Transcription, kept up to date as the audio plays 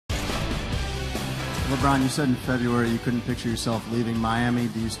LeBron, you said in February you couldn't picture yourself leaving Miami.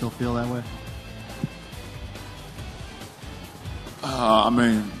 Do you still feel that way? I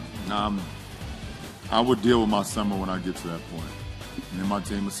would deal with my summer when I get to that point. Me and my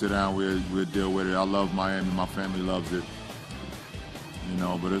team would sit down, we'll deal with it. I love Miami, my family loves it.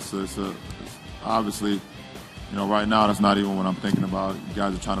 But it's obviously, right now that's not even what I'm thinking about. You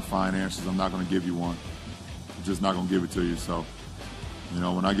guys are trying to find answers. I'm not going to give you one. I'm just not going to give it to you. So,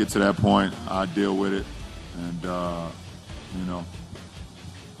 when I get to that point, I deal with it. And,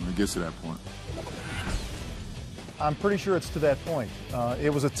 when it gets to that point. I'm pretty sure it's to that point.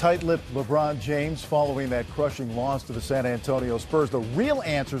 It was a tight-lipped LeBron James following that crushing loss to the San Antonio Spurs. The real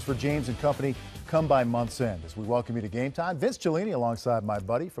answers for James and company come by month's end. As we welcome you to Game Time, Vince Cellini alongside my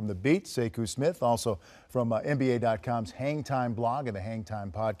buddy from The Beat, Sekou Smith, also from NBA.com's Hang Time blog and the Hang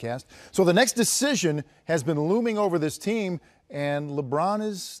Time podcast. So the next decision has been looming over this team, and LeBron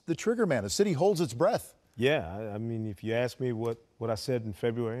is the trigger man. The city holds its breath. Yeah, I mean, if you ask me what I said in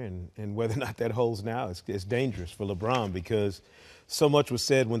February and whether or not that holds now, it's dangerous for LeBron because so much was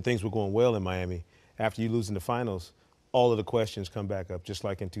said when things were going well in Miami. After you lose in the finals, all of the questions come back up, just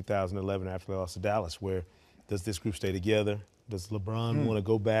like in 2011 after they lost to Dallas, where does this group stay together? Does LeBron want to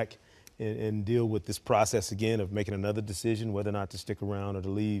go back and deal with this process again of making another decision, whether or not to stick around or to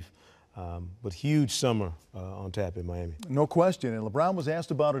leave? But huge summer on tap in Miami. No question. And LeBron was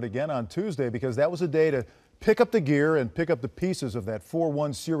asked about it again on Tuesday because that was a day to pick up the gear and pick up the pieces of that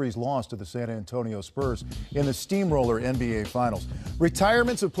 4-1 series loss to the San Antonio Spurs in the steamroller NBA Finals.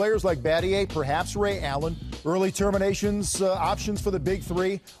 Retirements of players like Battier, perhaps Ray Allen, early terminations, options for the Big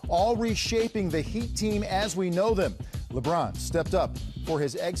Three, all reshaping the Heat team as we know them. LeBron stepped up for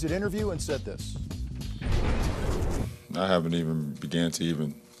his exit interview and said this. I haven't even began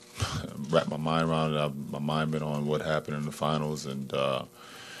to wrap my mind around it. My mind been on what happened in the finals and, the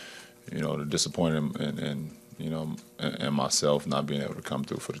disappointment and myself not being able to come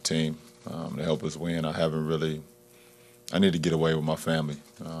through for the team to help us win. I need to get away with my family,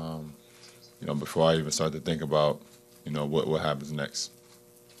 before I even start to think about, what happens next.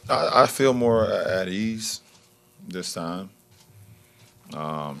 I feel more at ease this time.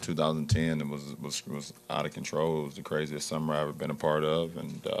 2010 was out of control. It was the craziest summer I've ever been a part of,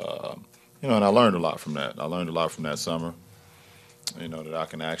 and and I learned a lot from that. I learned a lot from that summer. That I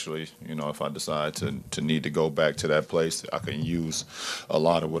can actually, if I decide to need to go back to that place, I can use a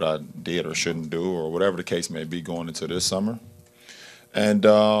lot of what I did or shouldn't do, or whatever the case may be, going into this summer, and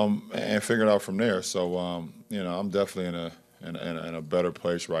figure it out from there. So I'm definitely in a better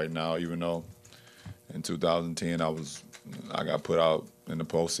place right now, even though in 2010 I got put out in the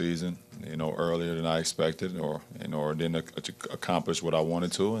postseason, earlier than I expected, or didn't accomplish what I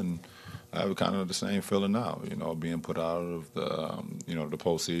wanted to, and I have kind of the same feeling now, being put out of the, the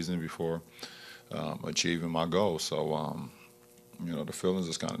postseason before achieving my goal. So, the feelings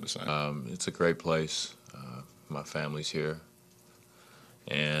is kind of the same. It's a great place. My family's here,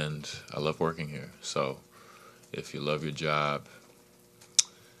 and I love working here. So, if you love your job,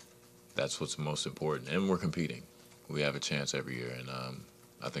 that's what's most important. And we're competing. We have a chance every year, and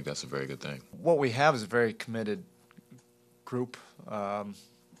I think that's a very good thing. What we have is a very committed group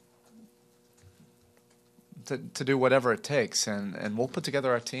to do whatever it takes, and we'll put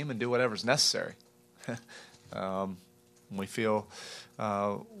together our team and do whatever's necessary. We feel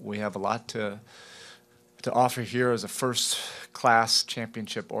we have a lot to offer here as a first-class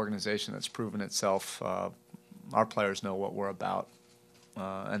championship organization that's proven itself. Our players know what we're about.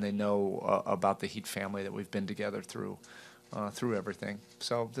 And they know about the Heat family that we've been together through everything.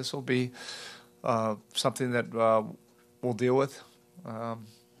 So this will be something that we'll deal with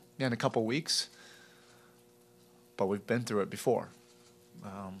in a couple weeks. But we've been through it before.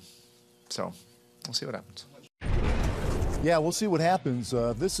 So we'll see what happens. Yeah, we'll see what happens.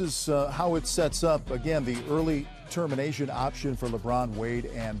 This is how it sets up, again, the early termination option for LeBron, Wade,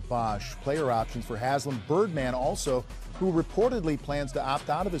 and Bosh. Player options for Haslam, Birdman also, who reportedly plans to opt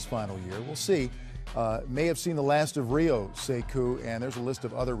out of his final year. We'll see. May have seen the last of Rio, Sekou, and there's a list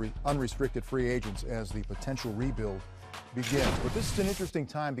of other unrestricted free agents as the potential rebuild begins. But this is an interesting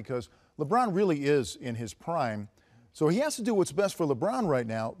time because LeBron really is in his prime. So he has to do what's best for LeBron right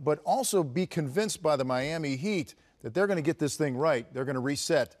now, but also be convinced by the Miami Heat that they're going to get this thing right. They're going to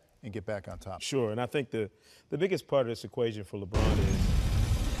reset and get back on top. Sure, and I think the biggest part of this equation for LeBron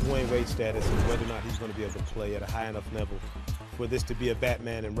is Dwayne Wade's status and whether or not he's going to be able to play at a high enough level for this to be a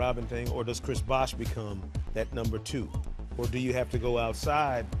Batman and Robin thing, or does Chris Bosh become that number two? Or do you have to go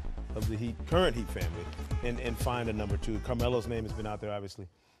outside of the current Heat family and find a number two? Carmelo's name has been out there, obviously.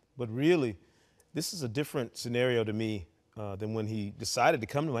 But really, this is a different scenario to me than when he decided to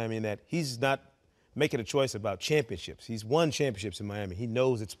come to Miami, in that he's not making a choice about championships. He's won championships in Miami. He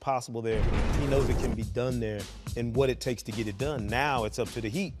knows it's possible there. He knows it can be done there and what it takes to get it done. Now it's up to the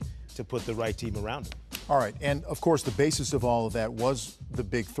Heat to put the right team around him. All right, and of course the basis of all of that was the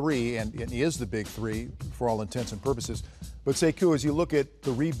big three, and is the big three for all intents and purposes. But Sekou, as you look at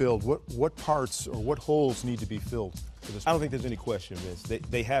the rebuild, what parts or what holes need to be filled for this? I don't think there's any question, Vince.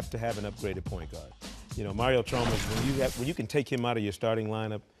 They have to have an upgraded point guard. You know, Mario Chalmers, when you can take him out of your starting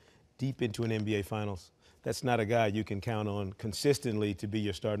lineup deep into an NBA Finals, that's not a guy you can count on consistently to be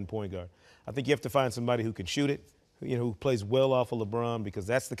your starting point guard. I think you have to find somebody who can shoot it, you know, who plays well off of LeBron, because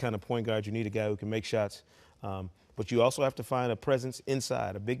that's the kind of point guard you need, a guy who can make shots. But you also have to find a presence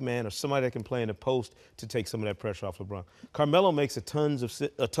inside, a big man or somebody that can play in the post to take some of that pressure off LeBron. Carmelo makes a ton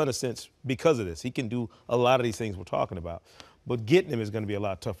of sense because of this. He can do a lot of these things we're talking about. But getting him is going to be a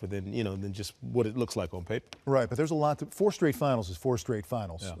lot tougher than just what it looks like on paper. Right, but there's a lot. 4 straight finals is 4 straight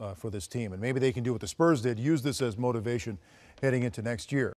finals for this team, and maybe they can do what the Spurs did, use this as motivation heading into next year.